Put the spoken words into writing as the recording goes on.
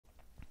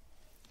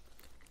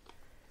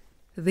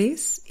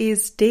This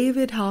is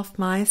David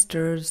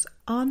Hoffmeister's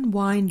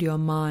Unwind Your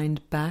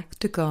Mind Back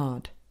to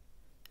God,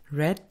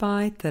 read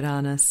by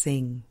Tarana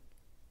Singh.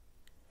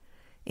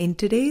 In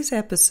today's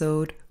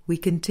episode, we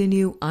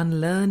continue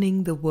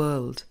Unlearning the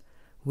World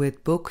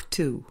with Book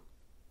 2.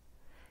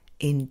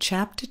 In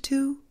Chapter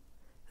 2,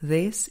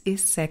 this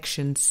is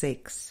Section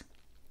 6,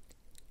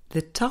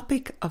 the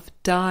topic of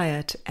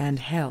diet and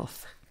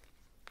health.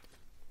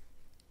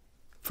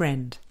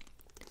 Friend,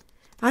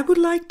 I would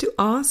like to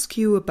ask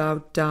you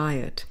about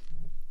diet.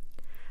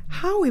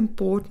 How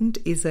important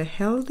is a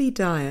healthy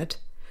diet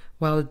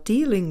while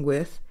dealing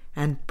with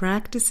and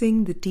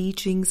practicing the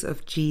teachings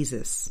of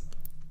Jesus?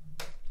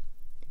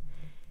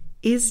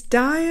 Is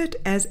diet,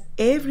 as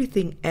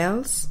everything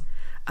else,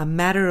 a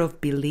matter of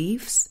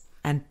beliefs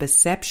and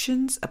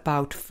perceptions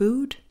about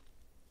food?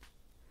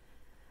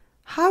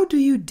 How do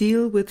you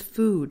deal with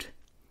food,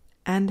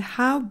 and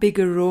how big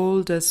a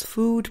role does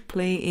food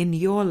play in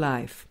your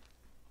life?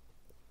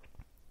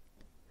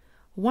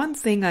 One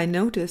thing I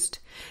noticed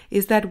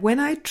is that when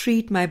I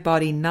treat my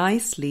body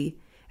nicely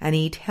and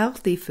eat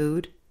healthy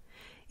food,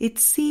 it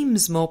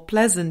seems more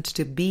pleasant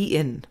to be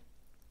in,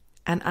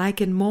 and I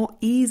can more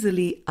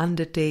easily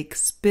undertake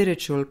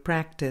spiritual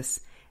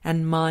practice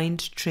and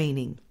mind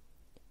training.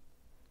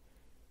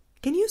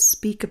 Can you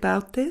speak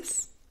about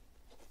this?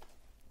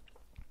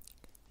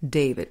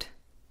 David.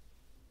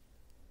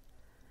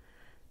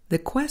 The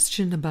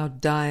question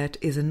about diet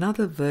is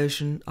another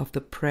version of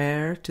the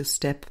prayer to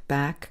step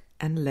back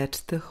and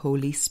let the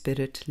Holy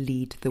Spirit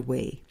lead the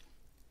way.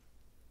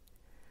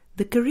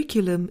 The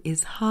curriculum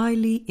is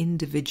highly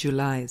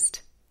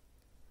individualized,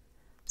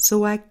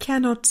 so I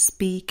cannot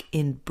speak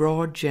in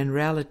broad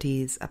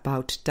generalities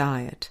about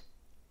diet.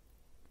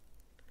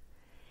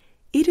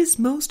 It is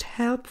most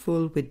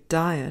helpful with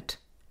diet,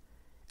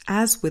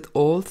 as with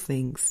all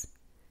things,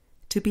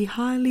 to be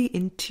highly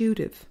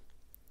intuitive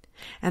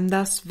and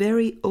thus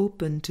very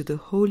open to the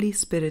Holy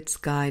Spirit's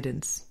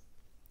guidance.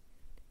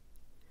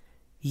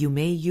 You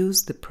may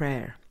use the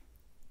prayer,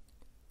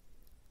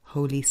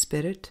 Holy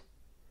Spirit,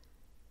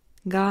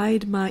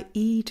 guide my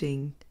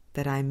eating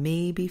that I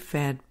may be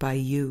fed by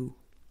you.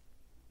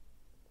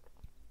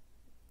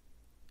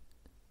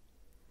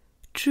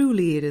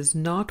 Truly, it is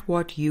not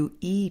what you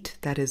eat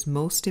that is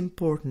most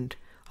important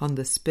on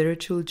the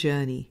spiritual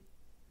journey,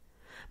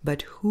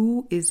 but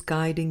who is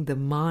guiding the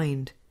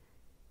mind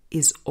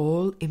is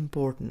all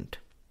important.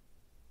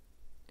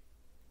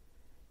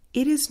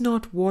 It is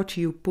not what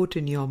you put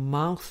in your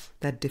mouth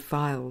that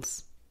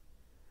defiles,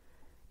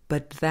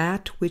 but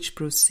that which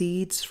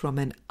proceeds from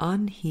an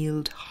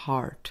unhealed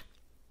heart.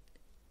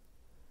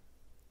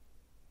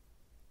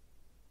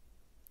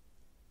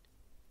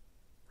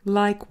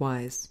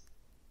 Likewise,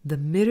 the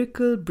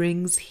miracle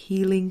brings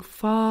healing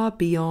far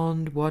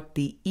beyond what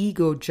the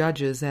ego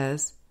judges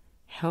as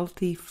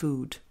healthy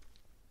food.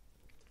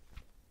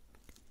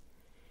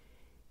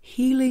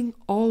 Healing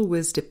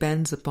always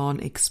depends upon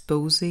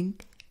exposing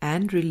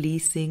and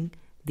releasing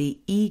the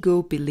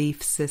ego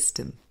belief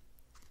system,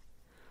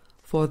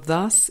 for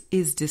thus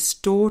is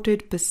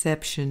distorted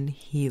perception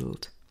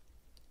healed.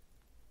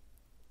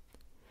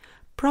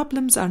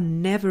 Problems are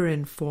never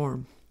in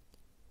form,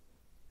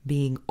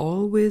 being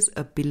always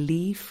a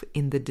belief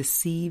in the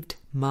deceived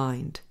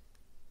mind.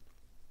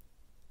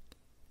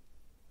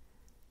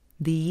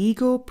 The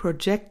ego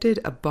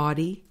projected a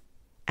body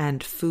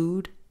and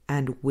food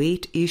and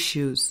weight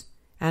issues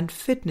and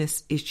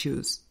fitness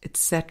issues,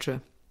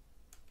 etc.,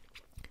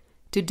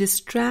 to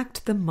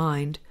distract the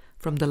mind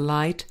from the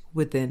light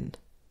within.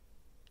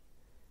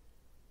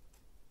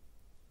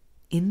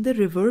 In the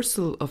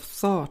reversal of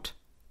thought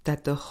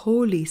that the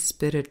Holy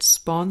Spirit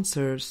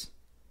sponsors,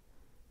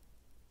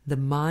 the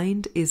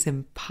mind is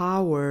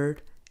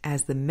empowered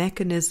as the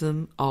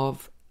mechanism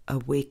of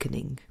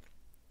awakening.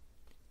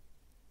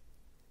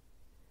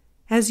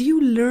 As you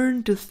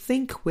learn to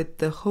think with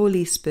the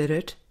Holy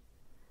Spirit,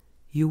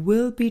 you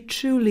will be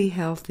truly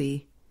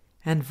healthy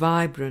and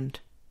vibrant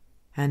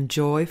and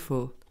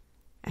joyful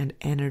and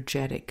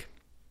energetic.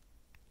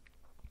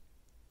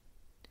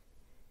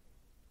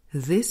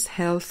 This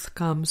health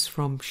comes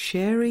from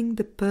sharing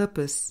the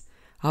purpose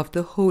of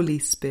the Holy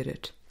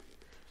Spirit,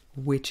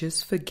 which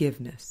is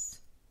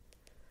forgiveness.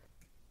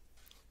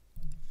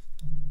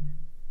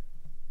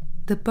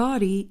 The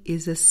body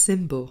is a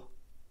symbol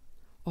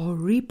or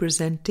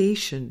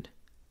representation.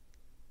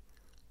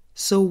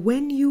 So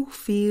when you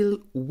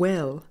feel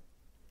well,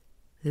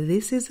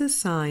 this is a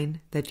sign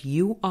that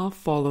you are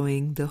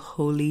following the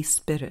Holy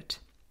Spirit.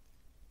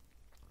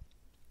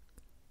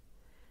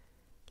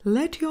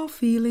 Let your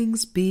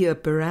feelings be a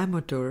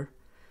barometer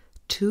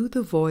to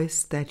the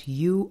voice that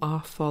you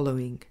are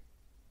following,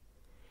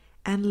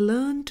 and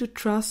learn to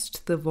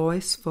trust the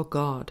voice for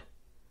God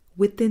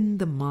within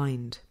the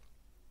mind.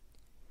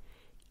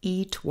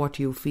 Eat what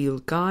you feel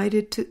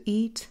guided to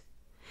eat,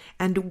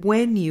 and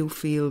when you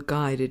feel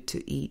guided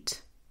to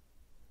eat.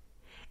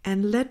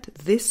 And let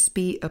this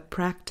be a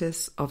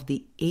practice of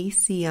the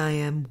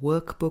ACIM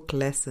workbook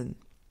lesson.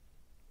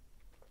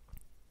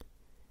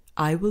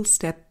 I will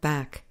step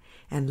back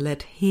and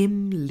let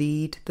Him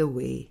lead the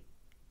way.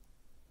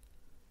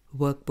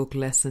 Workbook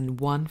Lesson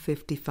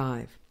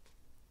 155.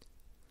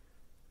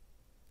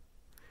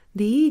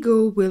 The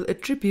ego will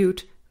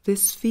attribute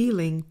this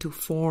feeling to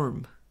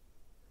form,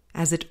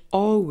 as it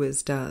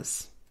always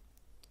does.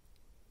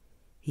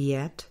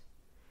 Yet,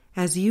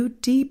 as you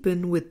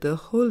deepen with the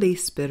Holy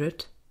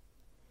Spirit,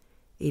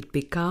 it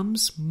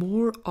becomes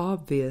more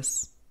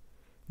obvious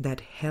that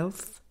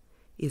health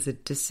is a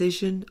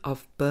decision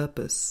of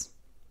purpose.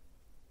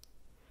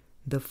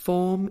 The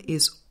form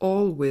is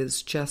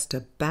always just a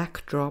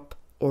backdrop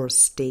or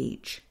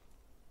stage.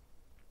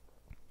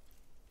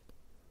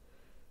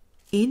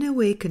 In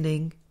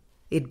awakening,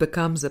 it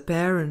becomes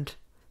apparent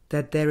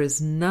that there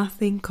is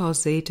nothing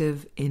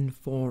causative in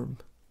form.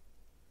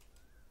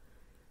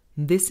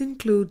 This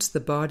includes the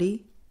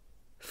body,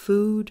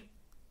 food,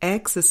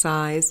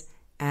 exercise,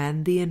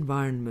 and the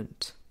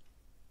environment.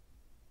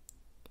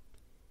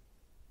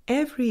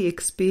 Every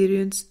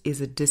experience is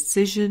a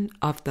decision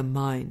of the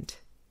mind.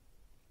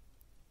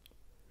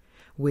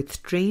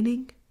 With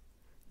training,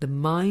 the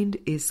mind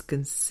is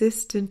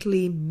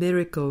consistently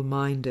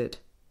miracle-minded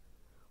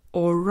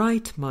or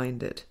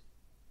right-minded,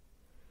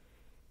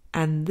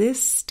 and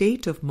this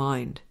state of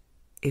mind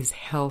is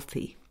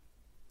healthy.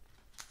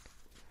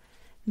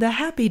 The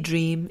happy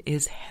dream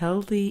is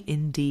healthy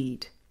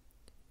indeed,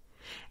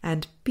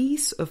 and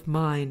peace of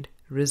mind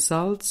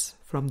results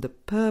from the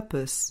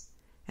purpose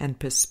and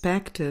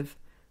perspective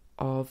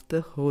of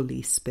the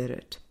Holy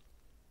Spirit.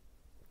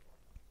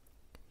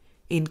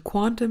 In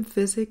quantum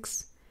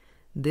physics,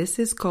 this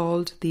is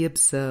called the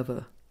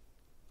observer.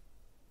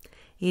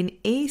 In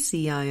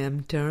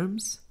ACIM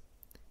terms,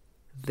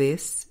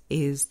 this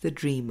is the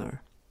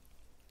dreamer.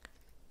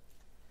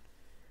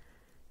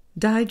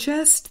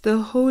 Digest the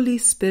Holy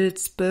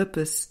Spirit's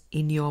purpose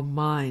in your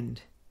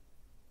mind,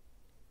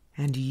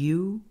 and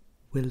you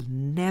will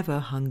never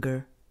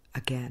hunger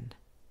again.